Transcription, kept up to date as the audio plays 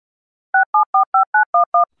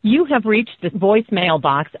You have reached the voicemail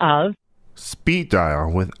box of Speed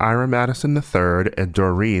Dial with Ira Madison III and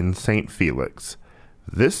Doreen St. Felix.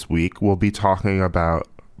 This week we'll be talking about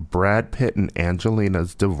Brad Pitt and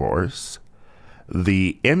Angelina's divorce,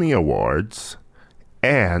 the Emmy Awards,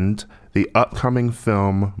 and the upcoming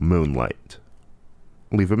film Moonlight.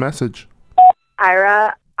 Leave a message.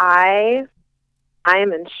 Ira, I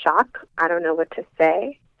am in shock. I don't know what to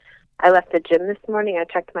say. I left the gym this morning.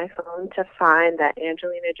 I checked my phone to find that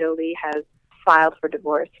Angelina Jolie has filed for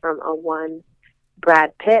divorce from a one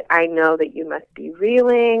Brad Pitt. I know that you must be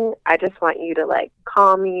reeling. I just want you to,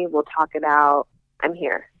 call me. We'll talk it out. I'm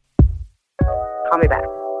here. Call me back.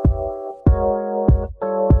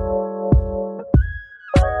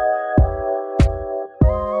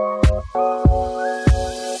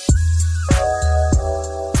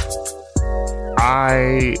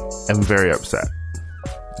 I am very upset.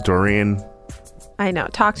 Doreen. I know.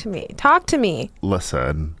 Talk to me. Talk to me.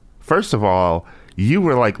 Listen, first of all, you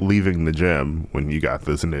were leaving the gym when you got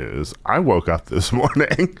this news. I woke up this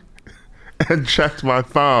morning and checked my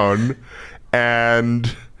phone,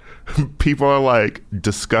 and people are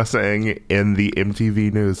discussing in the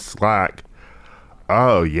MTV News Slack,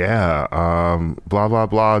 oh yeah, blah, blah,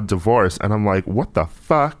 blah, divorce. And I'm like, what the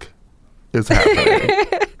fuck is happening?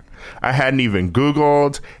 I hadn't even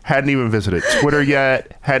Googled, hadn't even visited Twitter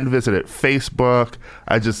yet, hadn't visited Facebook.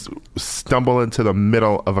 I just stumbled into the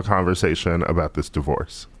middle of a conversation about this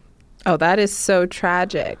divorce. Oh, that is so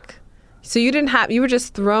tragic. So you were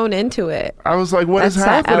just thrown into it. I was like, what is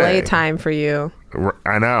That's happening? that LA time for you.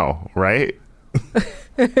 I know, right?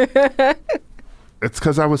 It's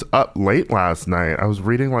because I was up late last night. I was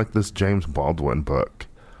reading this James Baldwin book.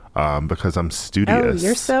 Because I'm studious. Oh,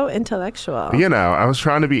 you're so intellectual. I was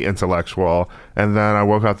trying to be intellectual, and then I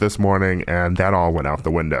woke up this morning and that all went out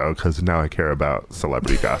the window because now I care about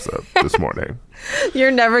celebrity gossip this morning.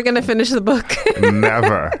 You're never going to finish the book.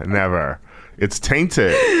 Never. It's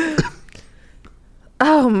tainted.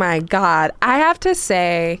 Oh my God. I have to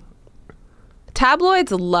say,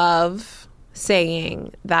 tabloids love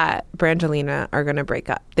saying that Brangelina are going to break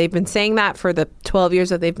up. They've been saying that for the 12 years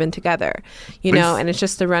that they've been together, and it's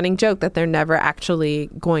just a running joke that they're never actually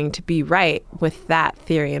going to be right with that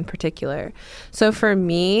theory in particular. So for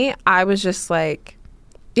me, I was just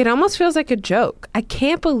it almost feels like a joke. I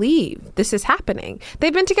can't believe this is happening.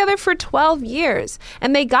 They've been together for 12 years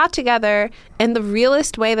and they got together in the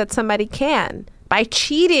realest way that somebody can, by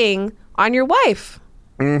cheating on your wife.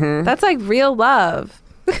 Mm-hmm. That's real love.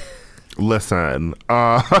 Listen,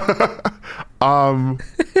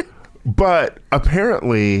 but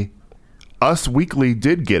apparently Us Weekly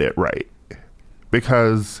did get it right,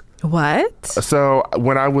 because what? So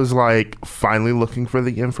when I was finally looking for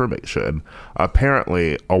the information,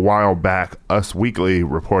 apparently a while back Us Weekly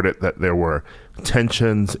reported that there were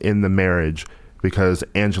tensions in the marriage because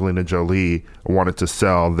Angelina Jolie wanted to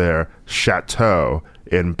sell their chateau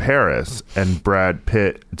in Paris and Brad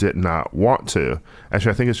Pitt did not want to.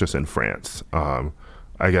 Actually, I think it's just in France.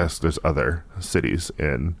 I guess there's other cities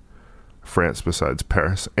in France besides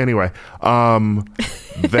Paris. Anyway,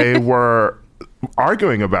 they were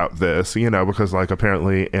arguing about this, because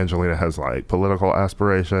apparently Angelina has political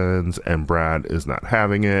aspirations and Brad is not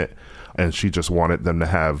having it. And she just wanted them to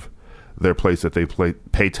have their place that they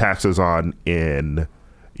pay taxes on in,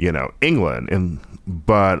 England.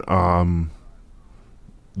 But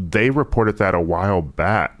they reported that a while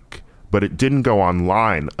back, but it didn't go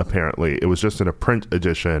online, apparently. It was just in a print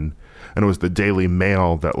edition, and it was the Daily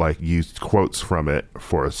Mail that used quotes from it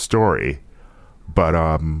for a story.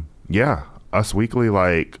 But yeah, Us Weekly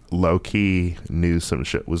low-key knew some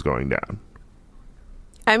shit was going down.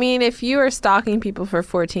 I mean, if you are stalking people for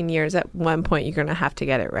 14 years, at one point you're going to have to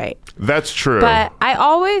get it right. That's true. But I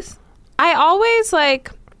always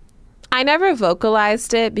I never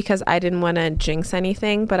vocalized it because I didn't want to jinx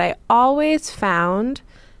anything, but I always found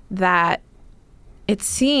that it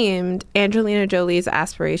seemed Angelina Jolie's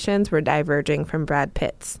aspirations were diverging from Brad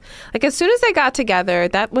Pitt's. As soon as they got together,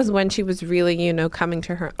 that was when she was really, coming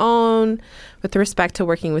to her own with respect to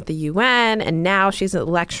working with the UN, and now she's a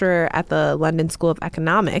lecturer at the London School of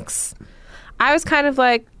Economics. I was kind of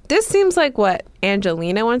this seems like what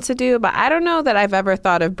Angelina wants to do, but I don't know that I've ever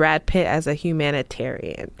thought of Brad Pitt as a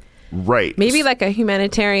humanitarian. Right. Maybe a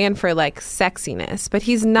humanitarian for sexiness, but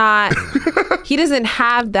he's not, he doesn't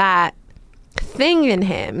have that thing in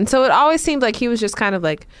him. And so it always seemed like he was just kind of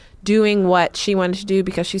doing what she wanted to do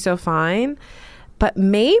because she's so fine. But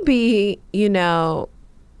maybe, I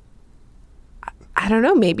don't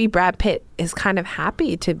know, maybe Brad Pitt is kind of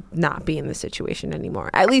happy to not be in the situation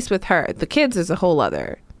anymore, at least with her. The kids is a whole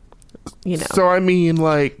other So, I mean,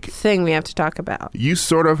 like, thing we have to talk about. you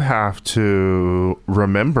sort of have to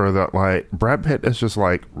remember that, like, Brad Pitt is just,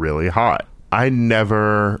 like, really hot. I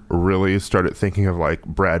never really started thinking of, like,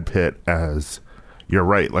 Brad Pitt as, you're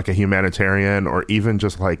right, like a humanitarian or even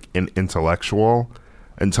just, like, an intellectual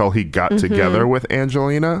until he got together with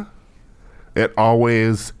Angelina. It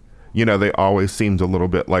always, they always seemed a little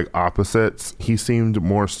bit like opposites. He seemed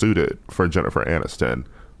more suited for Jennifer Aniston,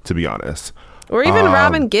 to be honest. Or even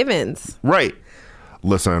Robin Givens. Right.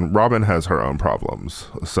 Listen, Robin has her own problems.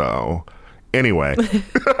 So, anyway.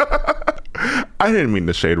 I didn't mean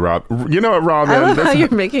to shade Rob. You know what, Robin? I love how you're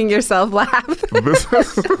making yourself laugh. this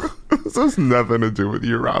has nothing to do with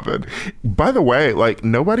you, Robin. By the way, like,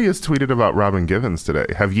 nobody has tweeted about Robin Givens today.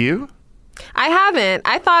 Have you? I haven't.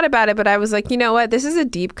 I thought about it, but I was like, you know what? This is a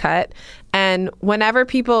deep cut. And whenever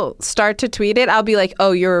people start to tweet it, I'll be like,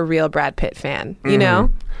 oh, you're a real Brad Pitt fan, you know?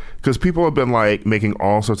 Because people have been, like, making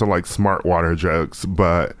all sorts of, like, smart water jokes,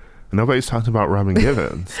 but nobody's talked about Robin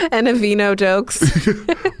Givens. And Avino jokes.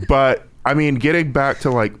 But, I mean, getting back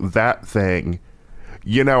to, like, that thing,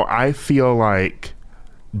 I feel like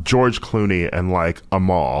George Clooney and, like,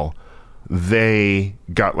 Amal, they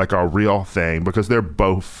got, like, a real thing because they're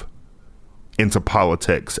both into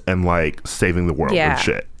politics and, like, saving the world and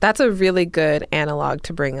shit. That's a really good analog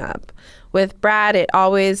to bring up. With Brad, it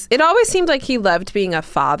always seemed like he loved being a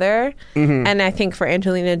father. And I think for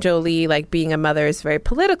Angelina Jolie, like, being a mother is very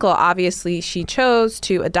political. Obviously, she chose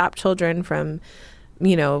to adopt children from,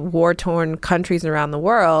 war-torn countries around the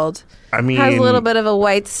world. I mean, has a little bit of a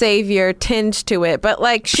white savior tinge to it, but,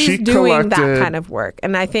 like, she's doing that kind of work.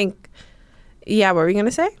 And I think, what were we going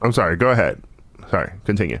to say? I'm sorry. Go ahead. Sorry.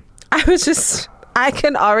 Continue. I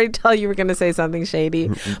can already tell you were going to say something shady,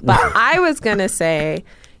 but I was going to say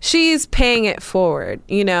she's paying it forward,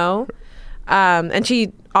 and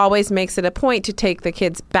she always makes it a point to take the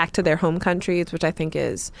kids back to their home countries, which I think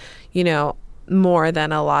is, more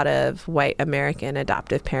than a lot of white American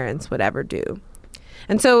adoptive parents would ever do.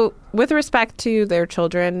 And so with respect to their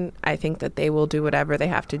children, I think that they will do whatever they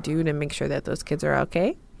have to do to make sure that those kids are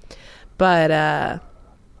okay. But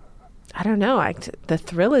I don't know. The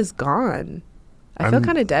thrill is gone. I feel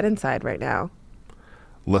kind of dead inside right now.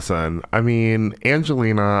 Listen, I mean,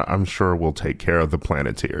 Angelina, I'm sure will take care of the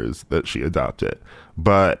Planeteers that she adopted.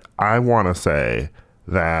 But I want to say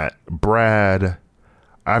that Brad,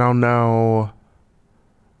 I don't know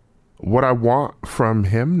what I want from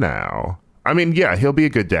him now. I mean, yeah, he'll be a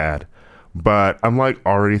good dad. But I'm, like,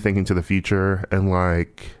 already thinking to the future and,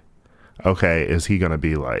 like, okay, is he going to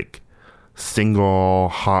be, like, single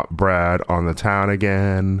hot Brad on the town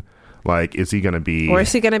again? Like, is he gonna be, or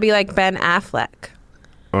is he gonna be like Ben Affleck?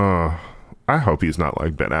 I hope he's not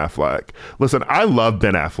like Ben Affleck. Listen, I love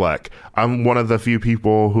Ben Affleck. I'm one of the few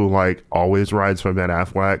people who, like, always rides for Ben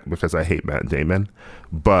Affleck because I hate Matt Damon.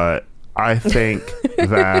 But I think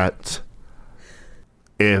that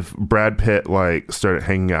if Brad Pitt, like, started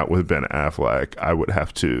hanging out with Ben Affleck, I would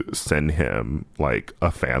have to send him, like, a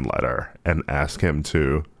fan letter and ask him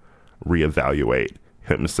to reevaluate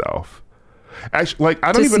himself. Actually, like,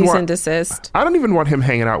 I don't even want him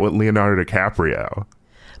hanging out with Leonardo DiCaprio.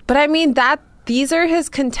 But I mean, these are his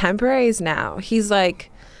contemporaries now. He's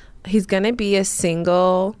gonna be a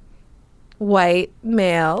single white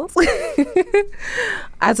male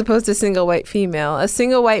as opposed to single white female. A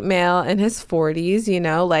single white male in his 40s,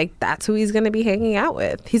 like, that's who he's gonna be hanging out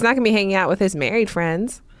with. He's not gonna be hanging out with his married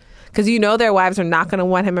friends because their wives are not gonna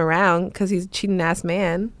want him around because he's a cheating ass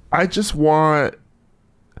man. I just want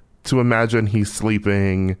to imagine he's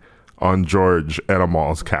sleeping on George and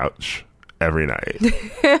Amal's couch every night.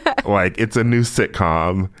 Like, it's a new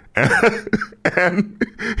sitcom and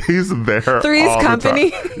he's there. Three's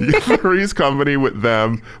Company. Three's Company with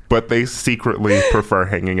them, but they secretly prefer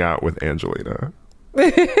hanging out with Angelina.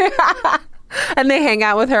 And they hang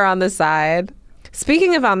out with her on the side.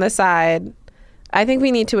 Speaking of on the side, I think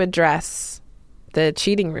we need to address the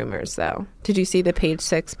cheating rumors, though. Did you see the Page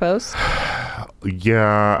Six post?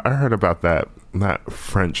 Yeah, I heard about that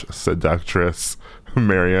French seductress,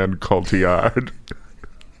 Marianne Cotillard.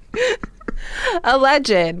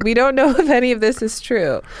 Alleged. We don't know if any of this is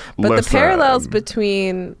true. But the parallels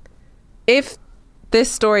between, if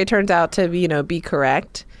this story turns out to, be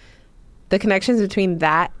correct, the connections between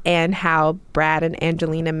that and how Brad and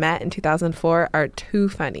Angelina met in 2004 are too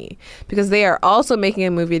funny. Because they are also making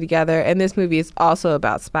a movie together, and this movie is also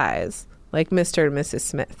about spies, like Mr. and Mrs.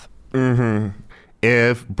 Smith. Mm-hmm.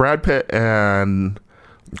 If Brad Pitt and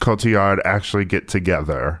Cotillard actually get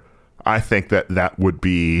together, I think that would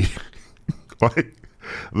be like,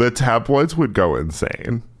 the tabloids would go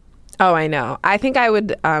insane. Oh, I know. I think I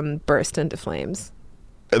would burst into flames.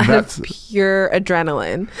 That's pure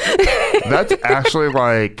adrenaline. that's actually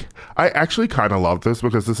like, I actually kind of love this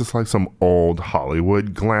because this is like some old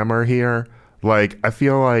Hollywood glamour here. Like, I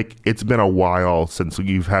feel like it's been a while since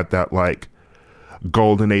you've had that like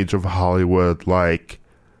golden age of Hollywood, like,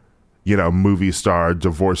 you know, movie star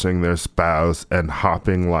divorcing their spouse and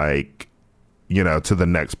hopping like, you know, to the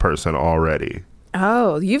next person already.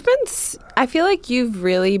 Oh, I feel like you've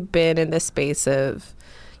really been in the space of,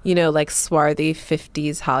 you know, like swarthy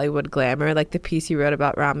 50s Hollywood glamour, like the piece you wrote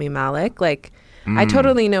about Rami Malek. Like, I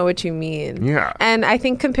totally know what you mean. Yeah. And I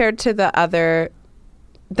think compared to the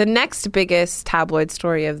next biggest tabloid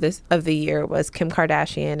story of the year was Kim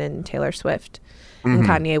Kardashian and Taylor Swift and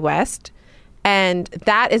Kanye West. And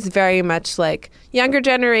that is very much like younger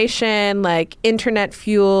generation, like internet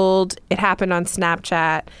fueled. It happened on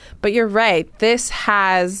Snapchat. But you're right. This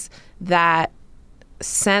has that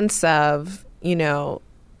sense of, you know,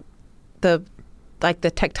 the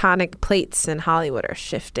tectonic plates in Hollywood are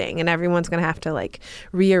shifting and everyone's going to have to like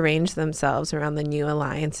rearrange themselves around the new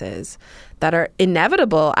alliances that are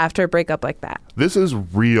inevitable after a breakup like that. This is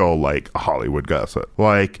real like Hollywood gossip.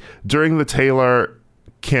 Like during the Taylor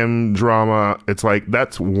Kim drama, it's like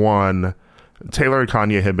that's one. Taylor and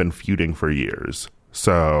Kanye had been feuding for years.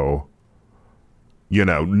 So, you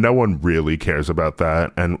know, no one really cares about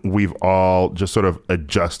that. And we've all just sort of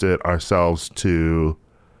adjusted ourselves to,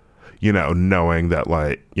 you know, knowing that,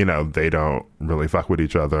 like, you know, they don't really fuck with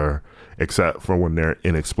each other except for when they're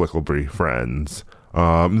inexplicably friends.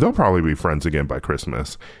 They'll probably be friends again by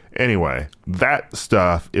Christmas. Anyway, that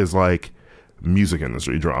stuff is like music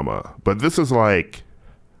industry drama. But this is like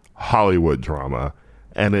Hollywood drama.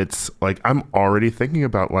 And it's like, I'm already thinking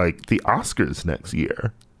about like the Oscars next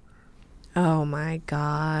year. Oh my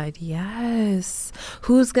God, yes.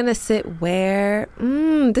 Who's gonna sit where?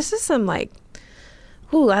 This is some like,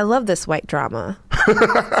 ooh, I love this white drama.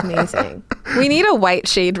 It's amazing. We need a white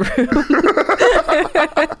shade room.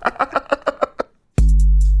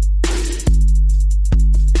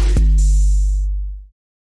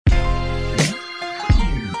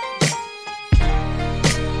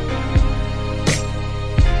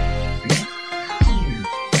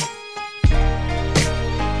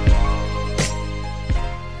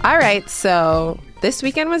 All right, so this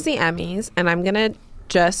weekend was the Emmys, and I'm going to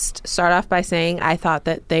just start off by saying I thought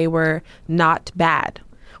that they were not bad,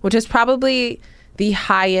 which is probably the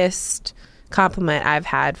highest compliment I've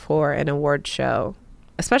had for an award show,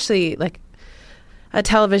 especially like a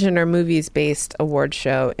television or movies-based award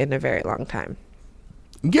show in a very long time.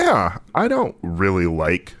 Yeah, I don't really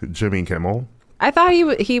like Jimmy Kimmel. I thought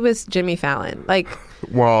he was Jimmy Fallon. Like,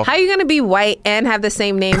 well, how are you going to be white and have the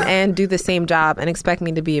same name and do the same job and expect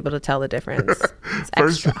me to be able to tell the difference?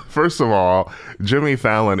 It's first of all, Jimmy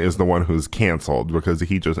Fallon is the one who's canceled because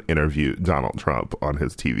he just interviewed Donald Trump on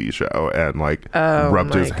his TV show and like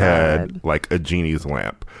rubbed his head like a genie's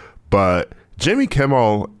lamp. But Jimmy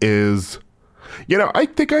Kimmel is, you know, I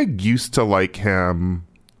think I used to like him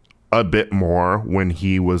a bit more when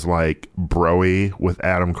he was like broy with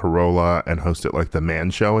Adam Carolla and hosted like the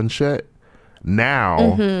Man Show and shit.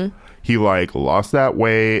 Now he like lost that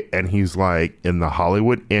weight and he's like in the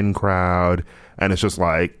Hollywood in crowd, and it's just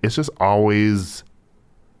like, it's just always,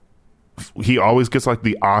 he always gets like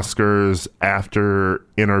the Oscars after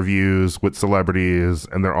interviews with celebrities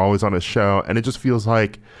and they're always on his show, and it just feels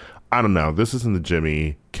like, I don't know, this isn't the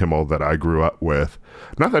Jimmy Kimmel that I grew up with.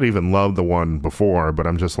 Not that I even loved the one before, but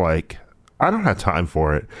I'm just like, I don't have time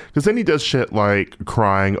for it. Because then he does shit like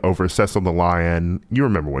crying over Cecil the Lion. You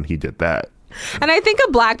remember when he did that. And I think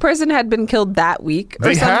a black person had been killed that week or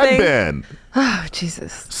they something. They had been. Oh,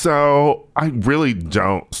 Jesus. So I really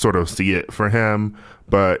don't sort of see it for him,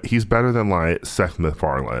 but he's better than like Seth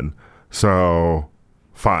MacFarlane. So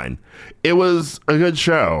fine. It was a good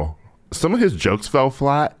show. Some of his jokes fell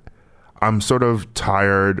flat. I'm sort of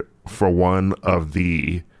tired, for one, of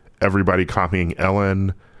the everybody copying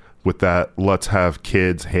Ellen with that let's have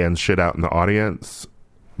kids hand shit out in the audience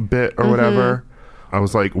bit or whatever. I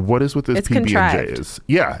was like, what is with this PB&Js?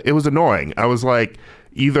 Yeah, it was annoying. I was like,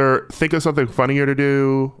 either think of something funnier to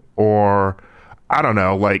do, or I don't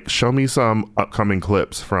know, like show me some upcoming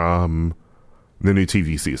clips from the new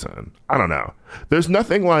TV season. I don't know. There's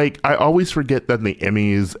nothing like, I always forget that the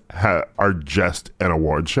Emmys are just an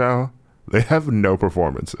award show. They have no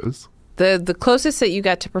performances. The closest that you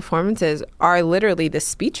get to performances are literally the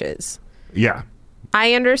speeches. Yeah.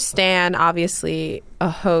 I understand, obviously, a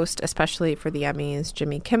host, especially for the Emmys,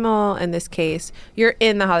 Jimmy Kimmel, in this case, you're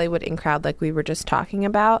in the Hollywood in crowd like we were just talking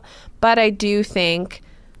about. But I do think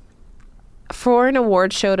for an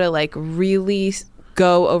award show to like really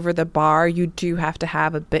go over the bar, you do have to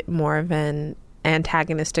have a bit more of an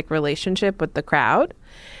antagonistic relationship with the crowd.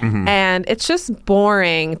 And it's just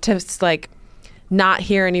boring to like not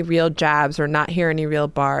hear any real jabs or not hear any real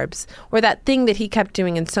barbs, or that thing that he kept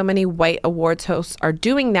doing and so many white awards hosts are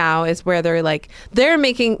doing now is where they're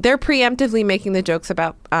preemptively making the jokes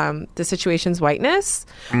about the situation's whiteness,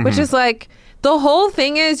 which is like, the whole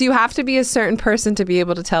thing is you have to be a certain person to be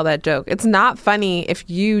able to tell that joke. It's not funny if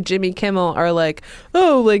you, Jimmy Kimmel, are like,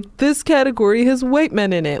 oh, like this category has white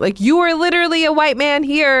men in it. Like, you are literally a white man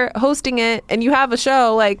here hosting it and you have a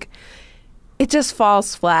show. Like, it just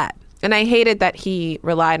falls flat. And I hated that he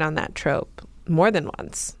relied on that trope more than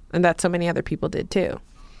once, and that so many other people did too.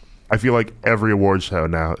 I feel like every award show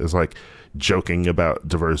now is like joking about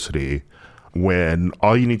diversity when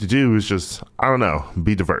all you need to do is just, I don't know,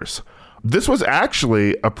 be diverse. This was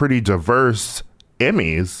actually a pretty diverse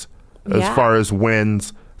Emmys as far as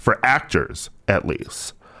wins for actors, at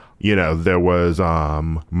least. You know, there was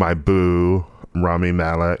my boo, Rami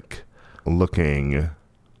Malek, looking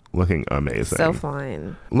amazing. So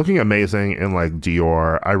fine. Looking amazing in like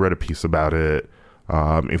Dior. I read a piece about it.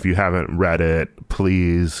 If you haven't read it,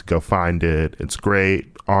 please go find it. It's great.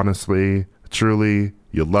 Honestly, truly,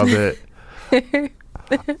 you'll love it.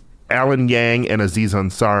 Alan Yang and Aziz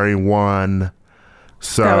Ansari won.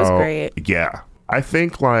 So that was great. Yeah. I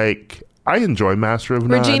think like I enjoy Master of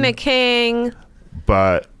None. Regina King.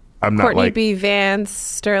 But I'm not Courtney like B. Vance,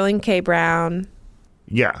 Sterling K. Brown.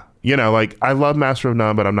 Yeah. You know, like I love Master of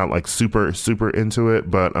None, but I'm not like super into it.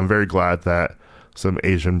 But I'm very glad that some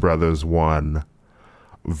Asian brothers won.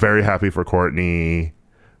 Very happy for Courtney.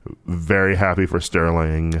 Very happy for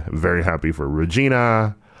Sterling. Very happy for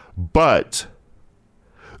Regina. But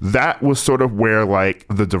that was sort of where like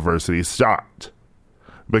the diversity stopped,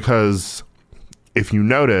 because if you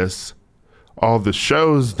notice, all the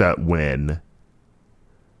shows that win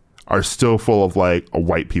are still full of like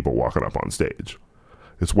white people walking up on stage.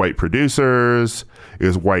 It's white producers,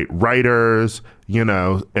 it's white writers, you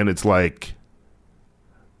know, and it's like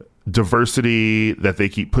diversity that they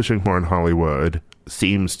keep pushing for in Hollywood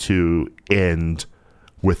seems to end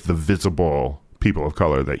with the visible people of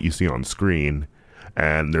color that you see on screen.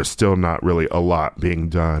 And there's still not really a lot being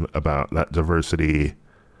done about that diversity,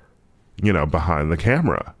 you know, behind the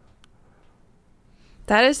camera.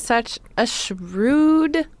 That is such a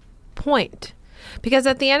shrewd point. Because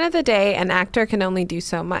at the end of the day, an actor can only do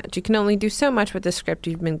so much. You can only do so much with the script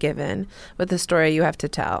you've been given, with the story you have to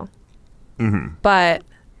tell. But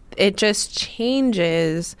it just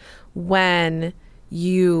changes when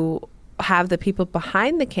you have the people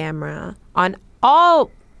behind the camera on all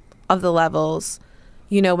of the levels,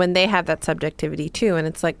 you know, when they have that subjectivity too. And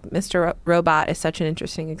it's like Mr. Robot is such an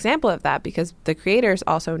interesting example of that, because the creator is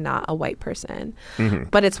also not a white person.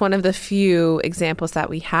 But it's one of the few examples that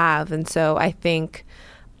we have. And so I think,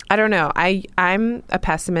 I don't know, I'm a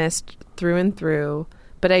pessimist through and through,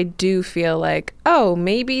 but I do feel like, oh,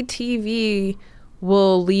 maybe TV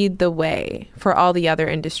will lead the way for all the other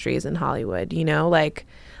industries in Hollywood, you know, like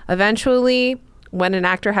eventually when an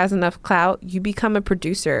actor has enough clout, you become a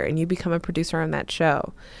producer and you become a producer on that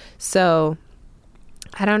show. So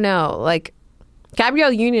I don't know, like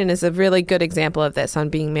Gabrielle Union is a really good example of this on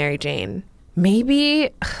Being Mary Jane.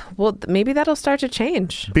 Maybe that'll start to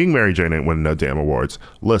change. Being Mary Jane ain't winning no damn awards.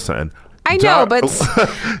 Listen, I know, but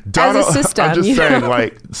Donald, as a system, I'm just saying,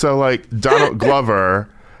 know? like Donald Glover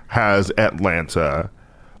has Atlanta,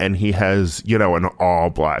 and he has, you know, an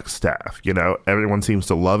all-black staff. You know, everyone seems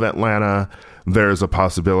to love Atlanta. There's a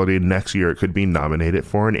possibility next year it could be nominated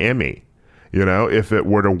for an Emmy. You know, if it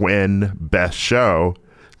were to win Best Show,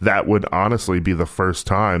 that would honestly be the first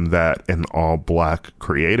time that an all-black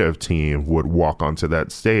creative team would walk onto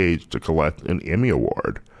that stage to collect an Emmy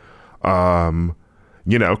Award.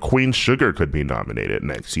 You know, Queen Sugar could be nominated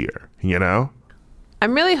next year, you know?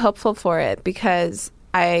 I'm really hopeful for it, because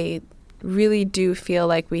I really do feel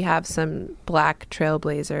like we have some black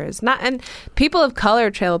trailblazers, and people of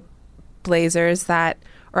color trailblazers that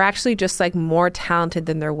are actually just like more talented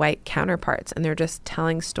than their white counterparts, and they're just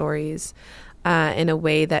telling stories in a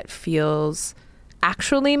way that feels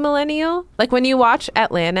actually millennial. Like when you watch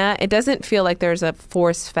Atlanta, it doesn't feel like there's a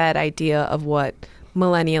force-fed idea of what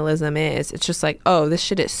millennialism is. It's just like, oh, this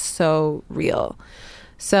shit is so real.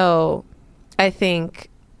 So I think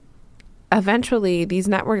eventually these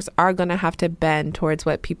networks are going to have to bend towards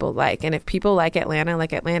what people like. And if people like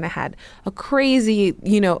Atlanta had a crazy,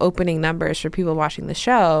 you know, opening numbers for people watching the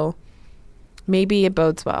show, maybe it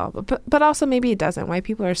bodes well. But also maybe it doesn't. White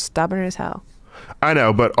people are stubborn as hell. I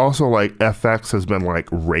know, but also like FX has been like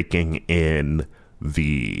raking in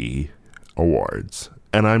the awards.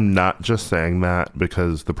 And I'm not just saying that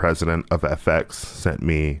because the president of FX sent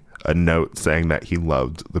me a note saying that he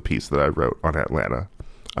loved the piece that I wrote on Atlanta.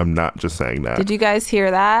 I'm not just saying that. Did you guys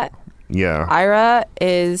hear that? Yeah. Ira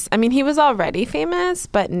is, I mean, he was already famous,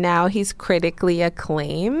 but now he's critically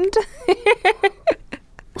acclaimed.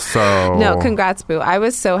 So no, congrats, Boo. I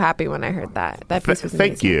was so happy when I heard that. That piece was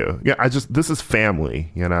amazing. Thank you. Yeah, this is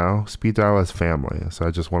family, you know? Speed Dial is family. So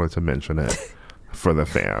I just wanted to mention it for the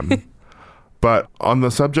fam. But on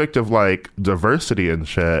the subject of like diversity and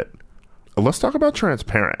shit, let's talk about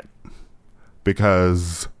Transparent.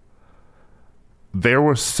 Because there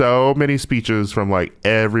were so many speeches from like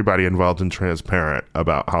everybody involved in Transparent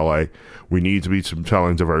about how like we need to be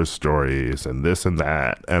telling diverse stories and this and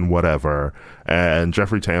that and whatever. And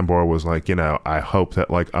Jeffrey Tambor was like, you know, I hope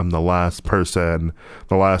that like I'm the last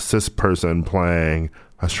cis person playing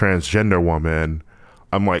a transgender woman.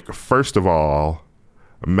 I'm like, first of all,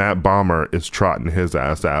 Matt Bomer is trotting his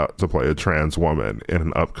ass out to play a trans woman in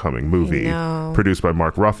an upcoming movie produced by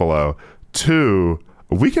Mark Ruffalo. 2,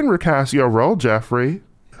 we can recast your role, Jeffrey.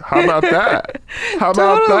 How about that? How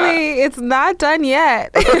about that? It's not done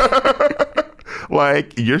yet.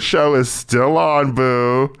 Like, your show is still on,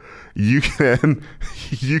 Boo. You can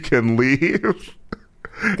leave.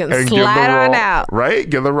 You can slide on out. Right?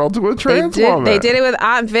 Give the role to a trans woman. They did it with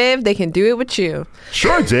Aunt Viv. They can do it with you.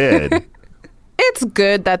 Sure did. It's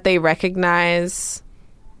good that they recognize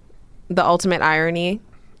the ultimate irony.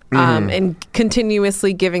 And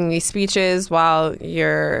continuously giving these speeches while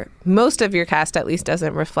most of your cast at least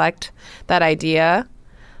doesn't reflect that idea.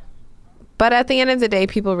 But at the end of the day,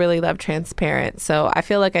 people really love Transparent. So I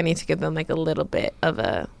feel like I need to give them like a little bit of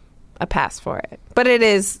a pass for it. But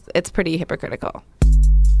it's pretty hypocritical.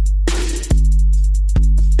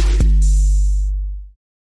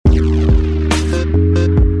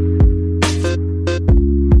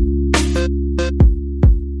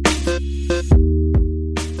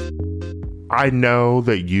 I know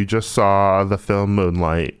that you just saw the film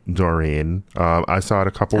Moonlight, Doreen. I saw it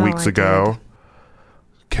a couple weeks ago.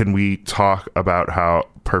 Can we talk about how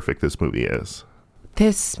perfect this movie is?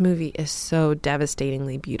 This movie is so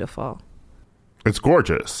devastatingly beautiful. It's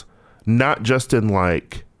gorgeous. Not just in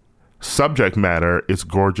like subject matter, it's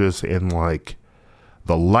gorgeous in like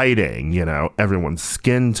the lighting, you know, everyone's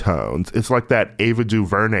skin tones. It's like that Ava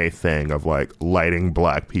DuVernay thing of like lighting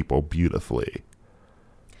black people beautifully.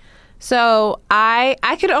 So I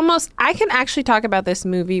can actually talk about this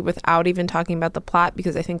movie without even talking about the plot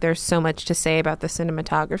because I think there's so much to say about the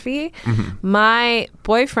cinematography. My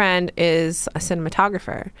boyfriend is a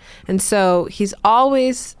cinematographer, and so he's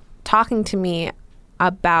always talking to me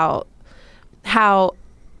about how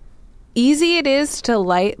easy it is to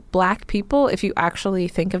light black people if you actually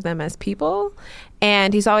think of them as people.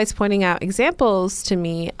 And he's always pointing out examples to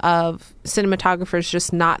me of cinematographers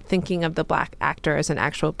just not thinking of the black actor as an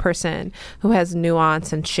actual person who has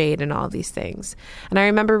nuance and shade and all these things. And I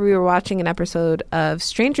remember we were watching an episode of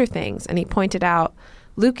Stranger Things, and he pointed out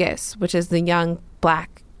Lucas, which is the young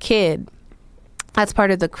black kid that's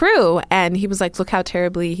part of the crew, and he was like, look how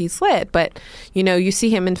terribly he's lit. But you know, you see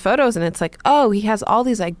him in photos and it's like, oh, he has all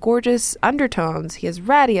these like gorgeous undertones. He has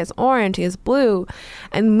red, he has orange, he has blue,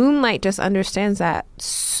 and Moonlight just understands that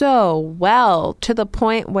so well, to the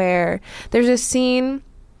point where there's a scene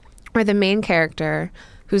where the main character,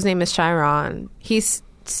 whose name is Chiron, he's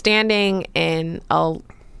standing in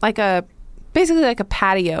basically like a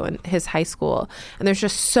patio in his high school, and there's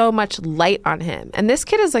just so much light on him, and this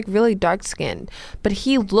kid is like really dark skinned, but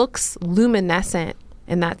he looks luminescent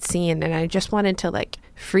in that scene, and I just wanted to like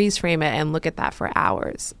freeze frame it and look at that for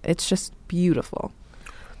hours. It's just beautiful.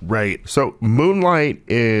 Right. So Moonlight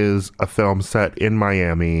is a film set in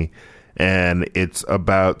Miami, and it's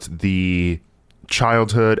about the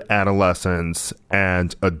childhood, adolescence,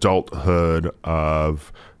 and adulthood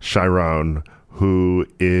of Chiron, who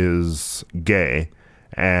is gay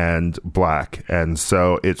and black. And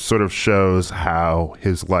so it sort of shows how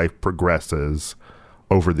his life progresses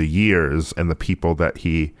over the years and the people that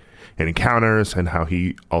he encounters and how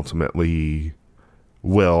he ultimately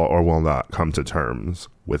will or will not come to terms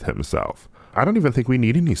with himself. I don't even think we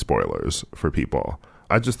need any spoilers for people.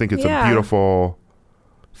 I just think it's a beautiful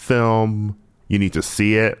film. You need to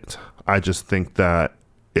see it. I just think that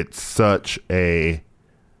it's such a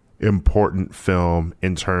important film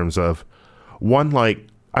in terms of one, like,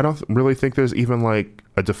 I don't really think there's even like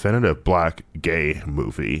a definitive black gay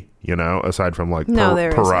movie, you know, aside from like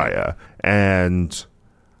Pariah. And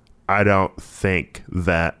I don't think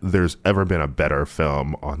that there's ever been a better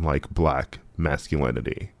film on like black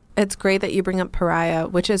masculinity. It's great that you bring up Pariah,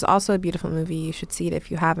 which is also a beautiful movie. You should see it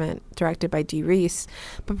if you haven't, directed by Dee Reese.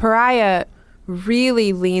 But Pariah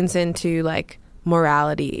really leans into like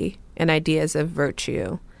morality and ideas of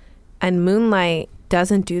virtue. And Moonlight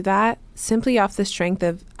doesn't do that simply off the strength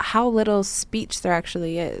of how little speech there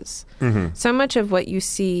actually is. So much of what you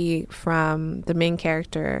see from the main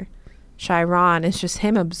character, Chiron, is just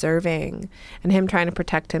him observing and him trying to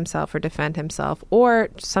protect himself or defend himself, or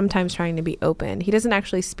sometimes trying to be open. He doesn't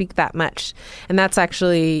actually speak that much. And that's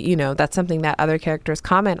actually, you know, that's something that other characters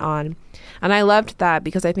comment on. And I loved that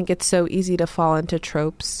because I think it's so easy to fall into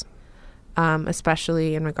tropes,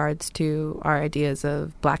 especially in regards to our ideas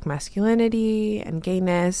of Black masculinity and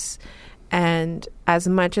gayness. And as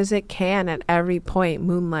much as it can, at every point,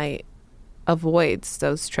 Moonlight avoids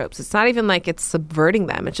those tropes. It's not even like it's subverting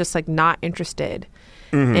them. It's just like not interested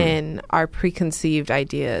in our preconceived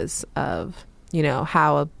ideas of, you know,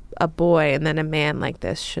 how a boy and then a man like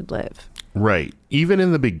this should live. Right. Even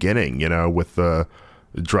in the beginning, you know, with the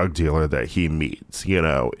drug dealer that he meets, you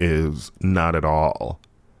know, is not at all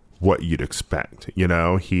what you'd expect. You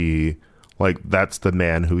know, he, like, that's the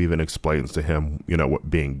man who even explains to him, you know, what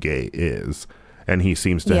being gay is. And he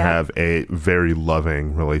seems to have a very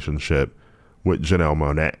loving relationship with Janelle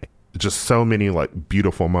Monáe. Just so many like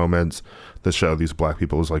beautiful moments that show these Black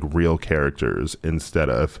people as like real characters instead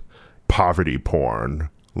of poverty porn,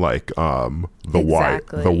 like the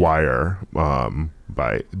Wire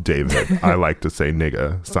by David. I like to say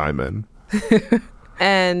nigga Simon.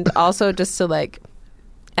 And also, just to like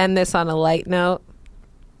end this on a light note,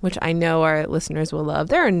 which I know our listeners will love,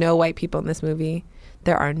 there are no white people in this movie.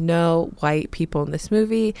 There are no white people in this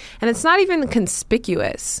movie, and it's not even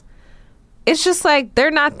conspicuous. It's just like they're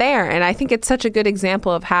not there. And I think it's such a good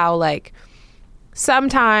example of how, like,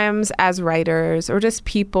 sometimes as writers or just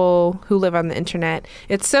people who live on the internet,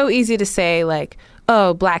 it's so easy to say, like,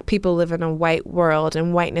 oh, Black people live in a white world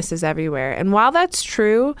and whiteness is everywhere. And while that's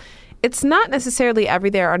true, it's not necessarily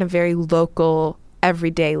everywhere on a very local,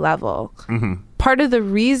 everyday level. Part of the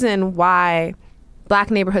reason why Black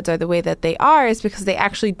neighborhoods are the way that they are is because they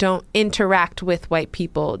actually don't interact with white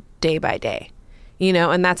people day by day. You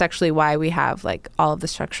know, and that's actually why we have like all of the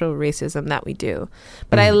structural racism that we do.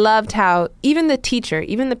 But I loved how even the teacher,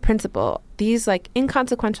 even the principal, these like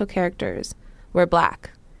inconsequential characters were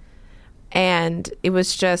Black. And it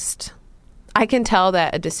was just, I can tell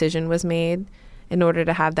that a decision was made in order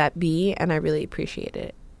to have that be, and I really appreciate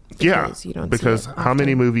it. Because you don't because see it how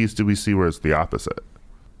many often. movies do we see where it's the opposite?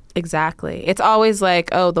 Exactly. It's always like,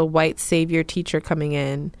 oh, the white savior teacher coming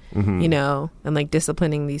in, you know, and like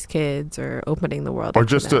disciplining these kids or opening the world. Or up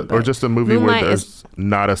to just them. or just a movie Moonlight where there's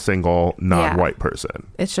not a single non-white person.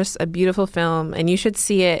 It's just a beautiful film, and you should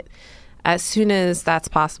see it as soon as that's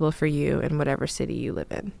possible for you in whatever city you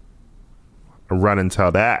live in. Run and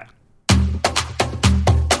tell that.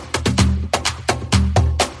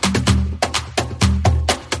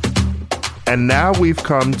 And now we've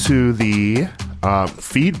come to the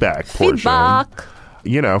feedback portion. Feedback.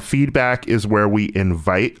 You know, feedback is where we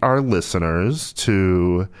invite our listeners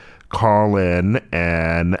to call in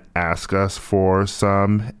and ask us for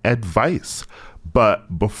some advice.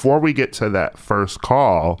 But before we get to that first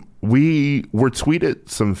call, we were tweeted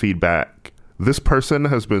some feedback. This person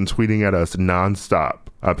has been tweeting at us nonstop,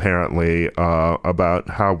 apparently, about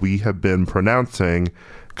how we have been pronouncing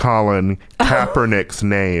Colin Kaepernick's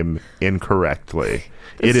name incorrectly.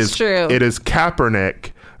 It is true. It is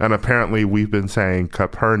Kaepernick, and apparently we've been saying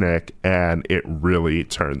Kaepernick, and it really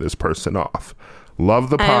turned this person off.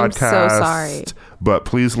 Love the podcast. I'm so sorry. But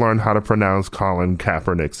please learn how to pronounce Colin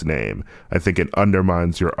Kaepernick's name. I think it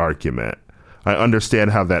undermines your argument. I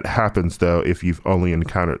understand how that happens, though, if you've only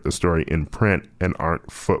encountered the story in print and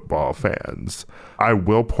aren't football fans. I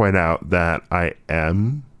will point out that I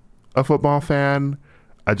am a football fan.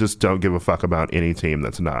 I just don't give a fuck about any team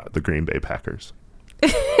that's not the Green Bay Packers.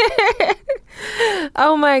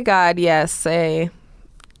 Oh my God, yes. A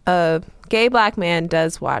gay Black man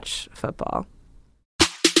does watch football.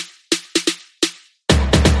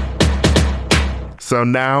 So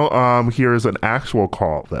now here's an actual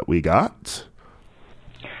call that we got.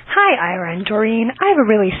 Hi, Ira and Doreen. I have a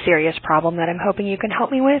really serious problem that I'm hoping you can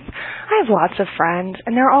help me with. I have lots of friends,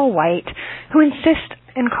 and they're all white, who insist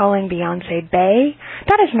in calling Beyonce Bae.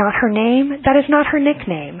 That is not her name. That is not her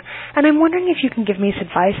nickname. And I'm wondering if you can give me some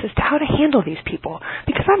advice as to how to handle these people,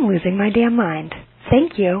 because I'm losing my damn mind.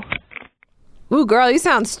 Thank you. Ooh, girl, you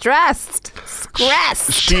sound stressed.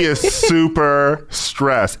 Stressed. She is super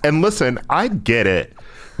stressed. And listen, I get it.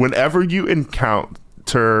 Whenever you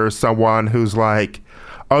encounter someone who's like,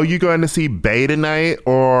 oh, you going to see Bae tonight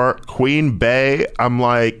or Queen Bae? I'm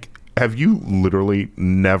like, have you literally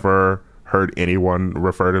never heard anyone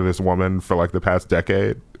refer to this woman for like the past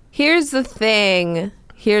decade? Here's the thing.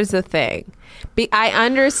 I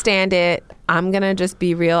understand it I'm going to just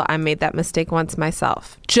be real. I made that mistake once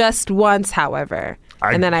myself. Just once, however.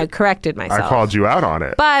 And then I corrected myself. I called you out on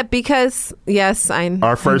it. But because, yes,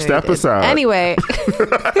 our first episode. Anyway.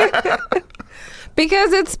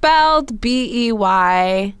 Because it's spelled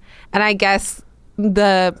B-E-Y. And I guess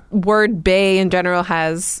the word bae in general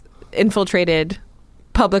has infiltrated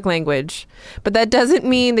public language. But that doesn't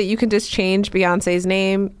mean that you can just change Beyonce's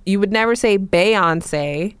name. You would never say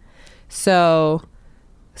Beyonce. So,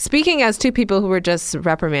 speaking as two people who were just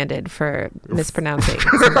reprimanded for mispronouncing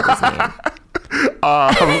somebody's name.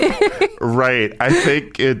 Right. I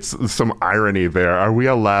think it's some irony there. Are we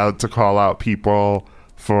allowed to call out people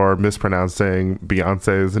for mispronouncing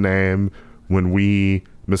Beyonce's name when we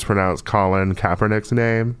mispronounce Colin Kaepernick's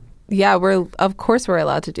name? Yeah, of course we're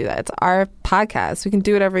allowed to do that. It's our podcast. We can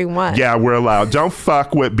do whatever we want. Yeah, we're allowed. Don't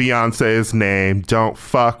fuck with Beyonce's name. Don't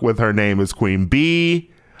fuck with her name as Queen Bee.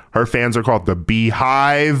 Her fans are called the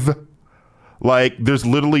Beehive. Like, there's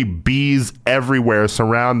literally bees everywhere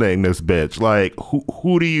surrounding this bitch. Like,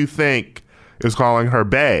 who do you think is calling her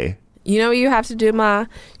bae? You know what you have to do, Ma?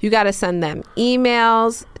 You got to send them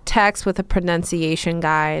emails, texts with a pronunciation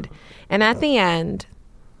guide. And at the end,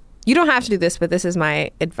 you don't have to do this, but this is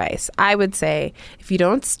my advice. I would say, if you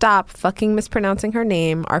don't stop fucking mispronouncing her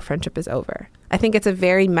name, our friendship is over. I think it's a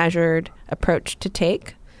very measured approach to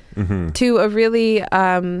take to a really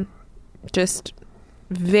just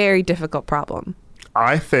very difficult problem.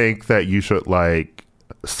 I think that you should like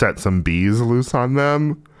set some bees loose on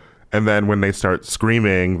them, and then when they start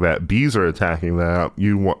screaming that bees are attacking them,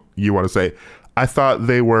 you want to say, "I thought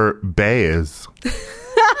they were bays."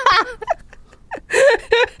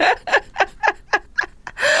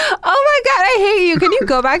 Oh my God, I hate you. Can you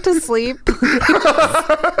go back to sleep?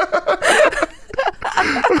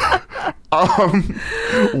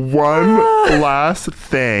 One last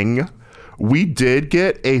thing. We did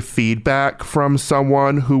get a feedback from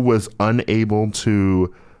someone who was unable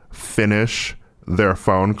to finish their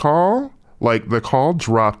phone call. Like, the call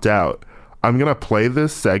dropped out. I'm going to play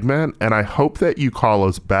this segment, and I hope that you call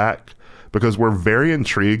us back because we're very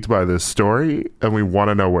intrigued by this story, and we want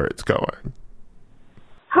to know where it's going.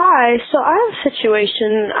 Hi, so I have a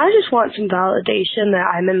situation. I just want some validation that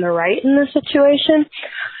I'm in the right in this situation.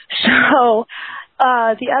 So,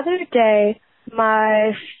 the other day,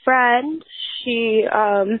 my friend, we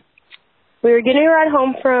were getting a ride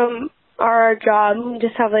home from our job. We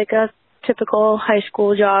just have like a typical high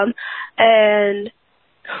school job. And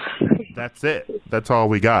that's it. That's all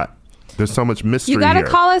we got. There's so much mystery here. You gotta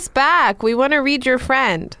call us back. We want to read your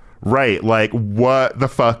friend. Right. Like, what the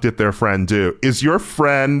fuck did their friend do? Is your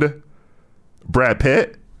friend Brad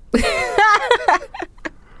Pitt?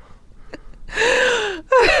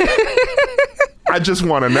 I just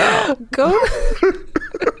want to know. Go.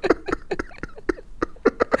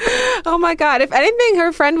 Oh my God. If anything,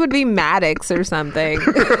 her friend would be Maddox or something.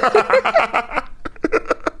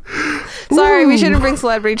 Sorry, we shouldn't bring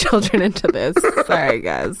celebrity children into this. Sorry,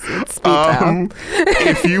 guys. It's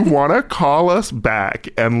if you want to call us back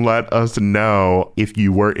and let us know if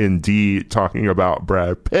you were indeed talking about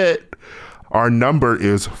Brad Pitt, our number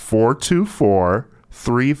is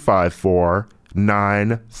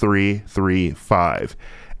 424-354-9335.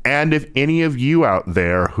 And if any of you out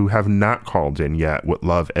there who have not called in yet would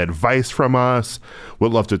love advice from us,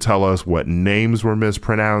 would love to tell us what names we're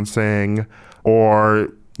mispronouncing, or,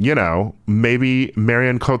 you know, maybe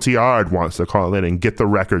Marion Cotillard wants to call in and get the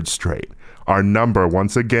record straight. Our number,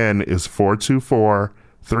 once again, is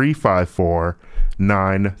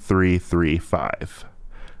 424-354-9335.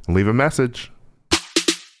 Leave a message.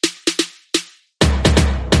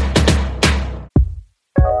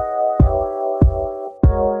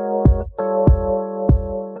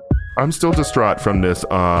 I'm still distraught from this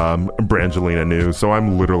Brangelina news, so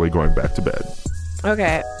I'm literally going back to bed.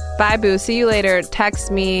 Okay. Bye, boo. See you later. Text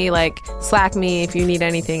me, like, Slack me. If you need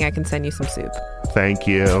anything, I can send you some soup. Thank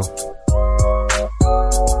you.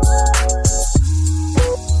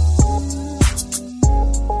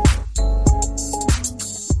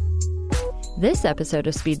 This episode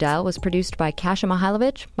of Speed Dial was produced by Kasia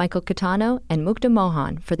Mihailovich, Michael Catano, and Mukta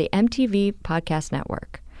Mohan for the MTV Podcast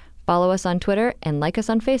Network. Follow us on Twitter and like us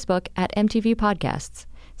on Facebook at MTV Podcasts.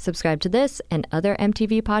 Subscribe to this and other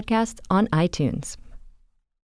MTV podcasts on iTunes.